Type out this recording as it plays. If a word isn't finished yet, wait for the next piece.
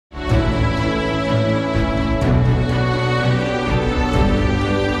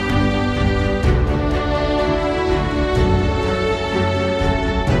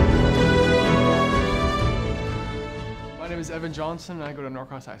Cameron Johnson and I go to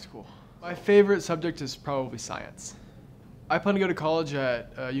Norcross High School. My favorite subject is probably science. I plan to go to college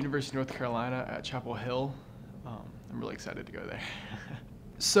at University of North Carolina at Chapel Hill. I'm really excited to go there.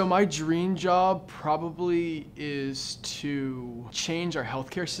 So my dream job probably is to change our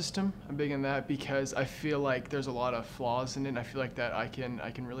healthcare system. I'm big in that because I feel like there's a lot of flaws in it, and I feel like that I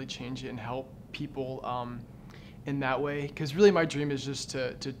can really change it and help people in that way. Because really my dream is just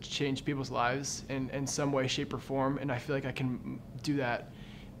to change people's lives in some way, shape, or form, and I feel like I can do that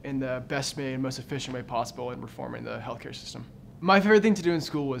in the best way and most efficient way possible in reforming the healthcare system. My favorite thing to do in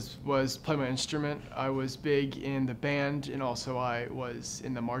school was play my instrument. I was big in the band, and also I was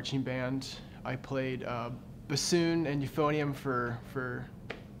in the marching band. I played bassoon and euphonium for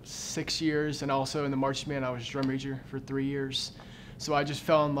 6 years, and also in the marching band I was drum major for 3 years. So I just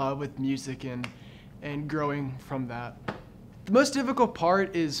fell in love with music and growing from that. The most difficult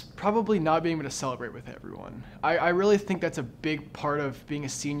part is probably not being able to celebrate with everyone. I really think that's a big part of being a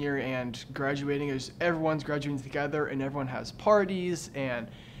senior and graduating is everyone's graduating together and everyone has parties and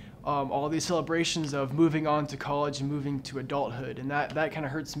all these celebrations of moving on to college and moving to adulthood, and that kind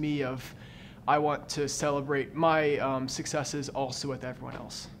of hurts me of I want to celebrate my successes also with everyone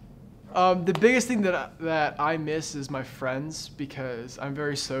else. The biggest thing that I miss is my friends, because I'm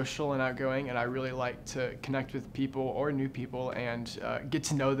very social and outgoing, and I really like to connect with people or new people and get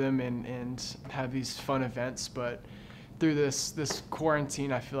to know them and have these fun events. But through this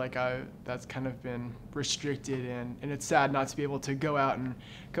quarantine, I feel like that's kind of been restricted, and it's sad not to be able to go out and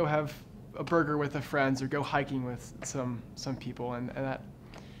go have a burger with the friends or go hiking with some people, and that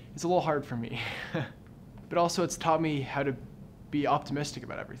it's a little hard for me. But also it's taught me how to be optimistic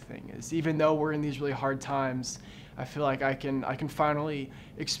about everything. Is even though we're in these really hard times, I feel like I can finally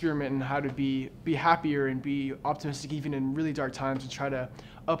experiment in how to be happier and be optimistic even in really dark times and try to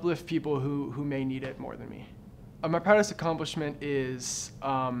uplift people who may need it more than me. My proudest accomplishment is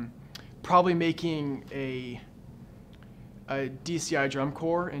probably making a DCI drum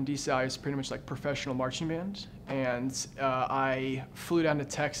corps, and DCI is pretty much like professional marching band. And I flew down to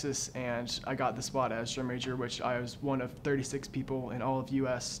Texas and I got the spot as drum major, which I was one of 36 people in all of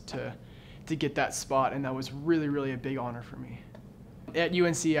US to get that spot, and that was really, really a big honor for me. At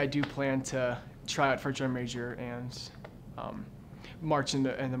UNC, I do plan to try out for drum major and march in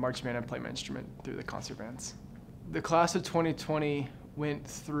the marching band and play my instrument through the concert bands. The class of 2020 went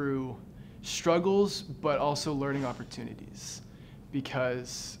through struggles, but also learning opportunities,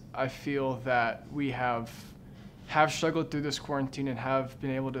 because I feel that we have struggled through this quarantine and have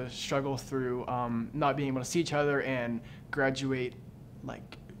been able to struggle through not being able to see each other and graduate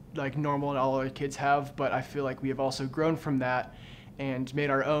like normal and all other kids have. But I feel like we have also grown from that and made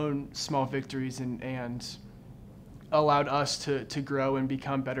our own small victories and allowed us to grow and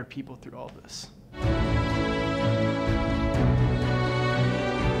become better people through all this.